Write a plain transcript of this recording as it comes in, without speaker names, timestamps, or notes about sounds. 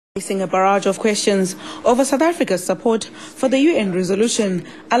Facing a barrage of questions over South Africa's support for the UN resolution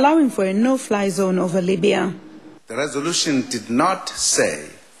allowing for a no-fly zone over Libya. The resolution did not say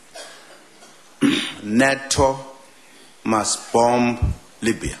NATO must bomb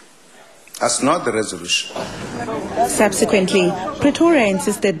Libya. That's not the resolution. Subsequently, Pretoria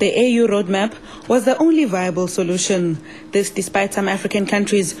insisted the AU roadmap was the only viable solution. This despite some African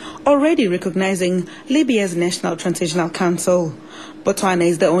countries already recognizing Libya's National Transitional Council. Botswana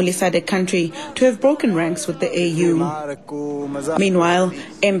is the only SADC country to have broken ranks with the AU. Meanwhile,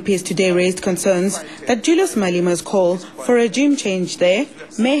 MPs today raised concerns that Julius Malima's call for regime change there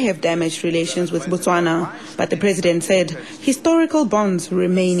may have damaged relations with Botswana, but the president said historical bonds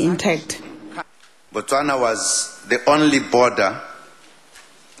remain intact. Botswana was the only border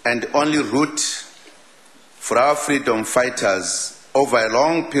and only route for our freedom fighters over a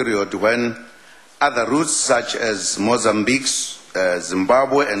long period when other routes such as Mozambique,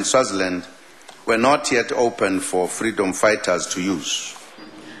 Zimbabwe and Swaziland were not yet open for freedom fighters to use.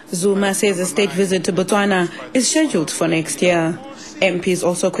 Zuma says a state visit to Botswana is scheduled for next year. MPs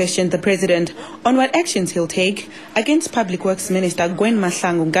also questioned the president on what actions he'll take against Public Works Minister Gwen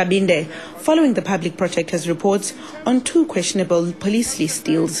Mahlangu Ngabinde following the Public Protector's reports on 2 questionable police lease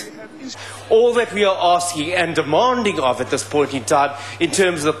deals. All that we are asking and demanding of at this point in time, in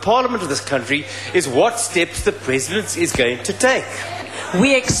terms of the parliament of this country, is what steps the president is going to take.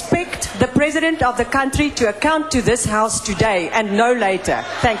 We expect the president of the country to account to this house today and no later.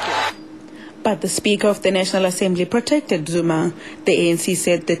 Thank you. But the Speaker of the National Assembly protected Zuma. The ANC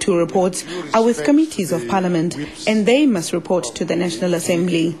said the 2 reports are with committees of parliament and they must report to the National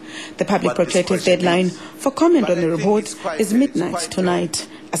Assembly. The Public Protector's deadline for comment on the report is midnight tonight.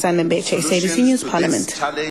 Asana Mbeche, SABC News, Parliament.